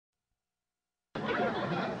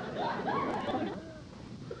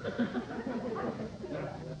Thank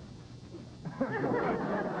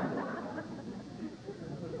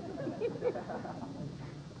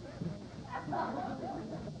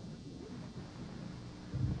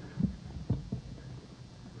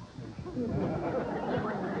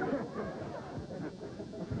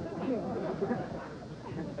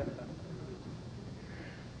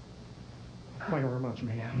you very much,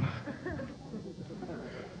 ma'am.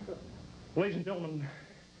 Ladies and gentlemen,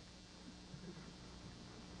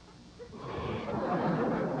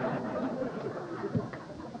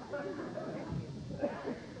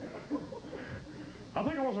 I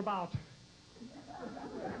think I was about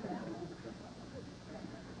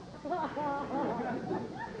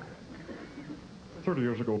 30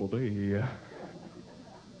 years ago today.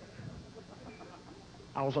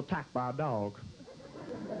 I was attacked by a dog.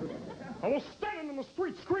 I was standing in the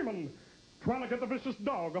street screaming, trying to get the vicious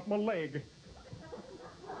dog off my leg.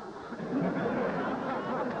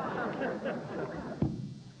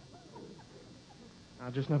 I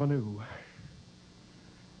just never knew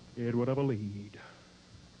it would ever lead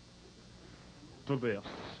to this.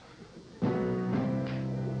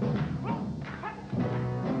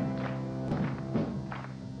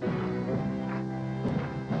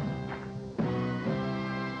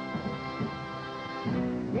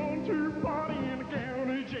 One, two, party in the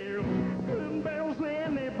county jail. Them bells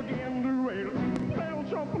then they began to wail. Bell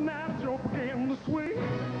jumping out, jump began to swing.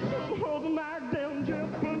 Hold the night down,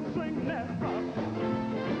 jump and sing that rock.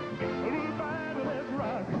 Everybody, let's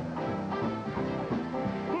rock.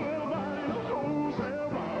 Everybody, the whole cell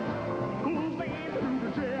rock. Who's dancing to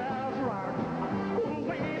the jazz rock? Who's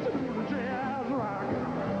dancing to the jazz rock?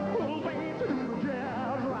 Who's dancing to the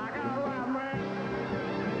jazz rock? All right, man.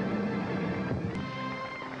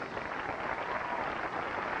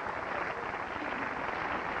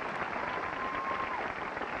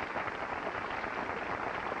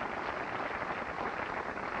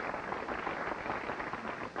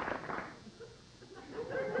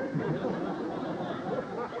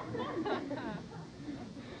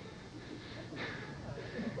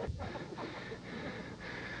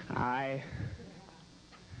 I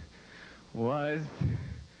was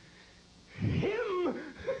him.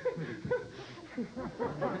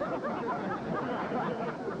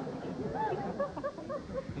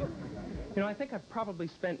 You know, I think I've probably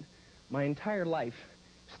spent my entire life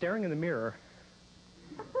staring in the mirror.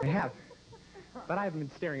 I have. But I haven't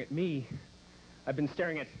been staring at me. I've been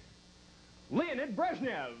staring at Leonid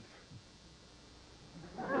Brezhnev.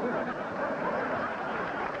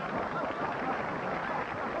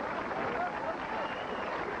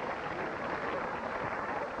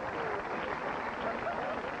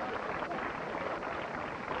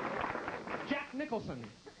 Jack Nicholson.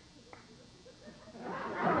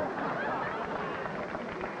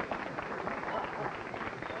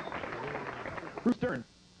 Bruce Dern.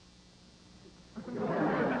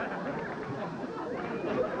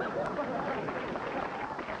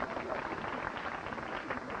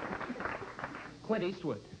 Clint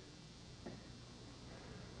Eastwood.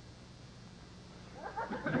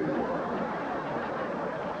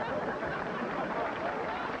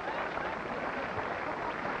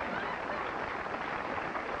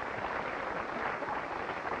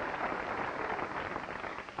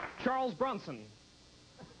 Charles Bronson.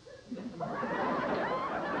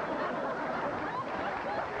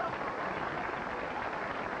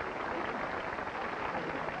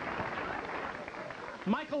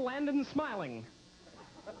 Michael Landon Smiling.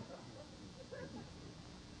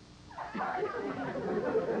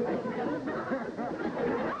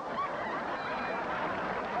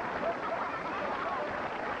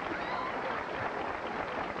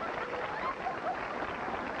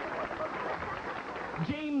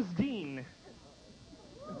 James Dean.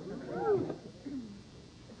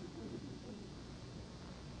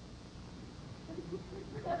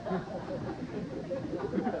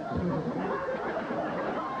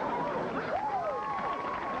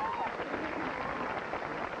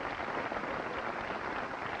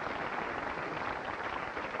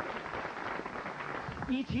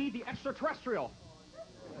 E.T. the Extraterrestrial.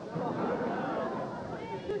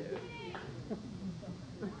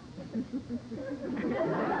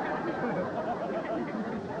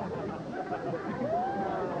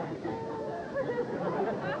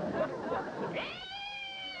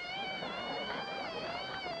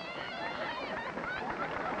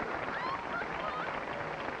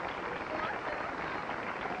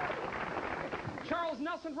 Charles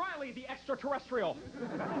Nelson Riley, the Extraterrestrial.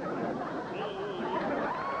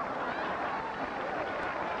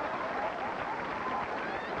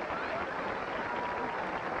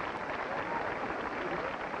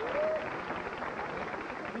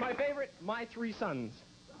 my favorite, My Three Sons.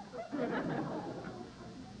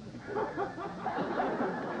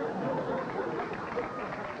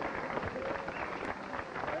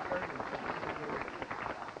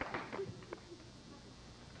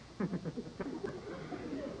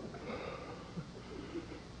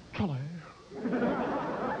 Charlie.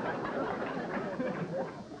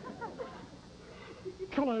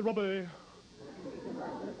 Charlie, Robbie.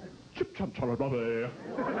 Chip, chop, Charlie, Robbie.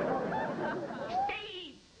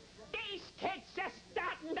 Steve! These kids are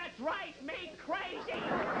starting to drive me crazy!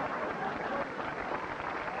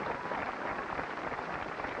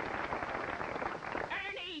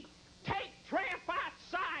 Ernie, take Tramp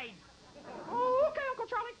outside! Oh, okay, Uncle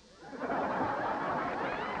Charlie.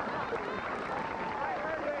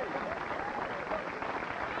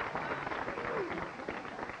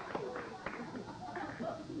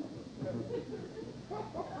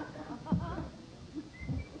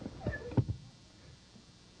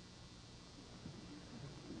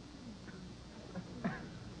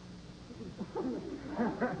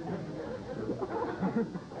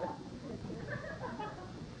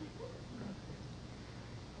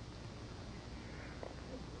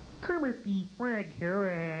 Kermit Fred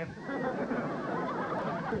here.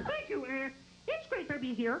 Thank you, it's great to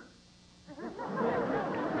be here. I'd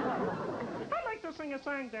like to sing a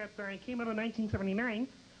song that came out in 1979. It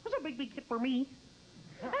was a big hit for me.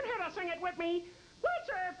 And here to sing it with me, let's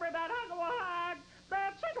hear it for that hug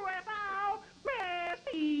that sings with our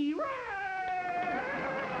Misty Ray.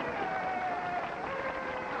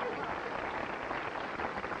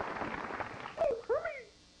 Oh, Kermit,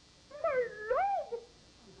 my love.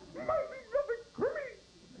 My beloved Kermit!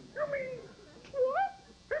 You mean what?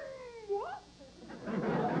 What?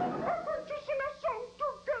 We're going to sing a song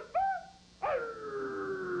together?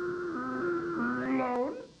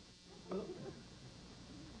 Alone?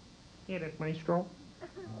 Hit it, maestro.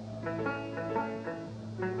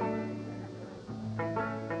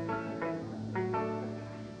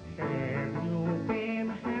 Have you been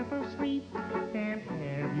half asleep? And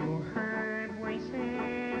have you heard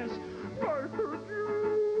voices? I heard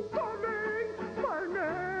you calling my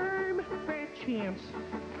name. Chance.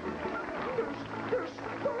 This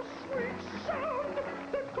the sweet sound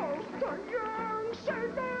that calls the young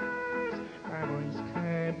sailors. Our voice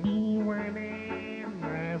could be one and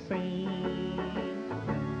the same.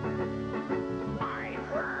 I've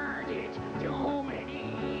heard it too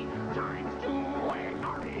many times to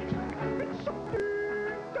ignore it. It's something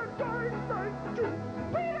that I'd like to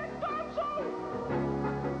be a gonzo.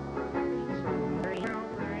 I'll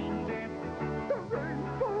get the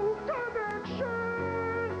rainbow connection.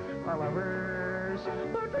 Our lovers,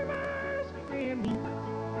 the dreamers, and me.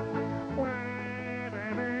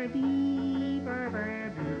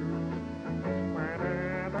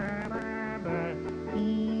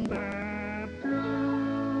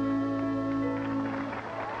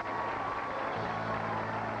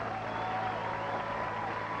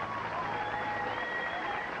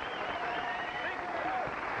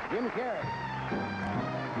 Jim Carrey.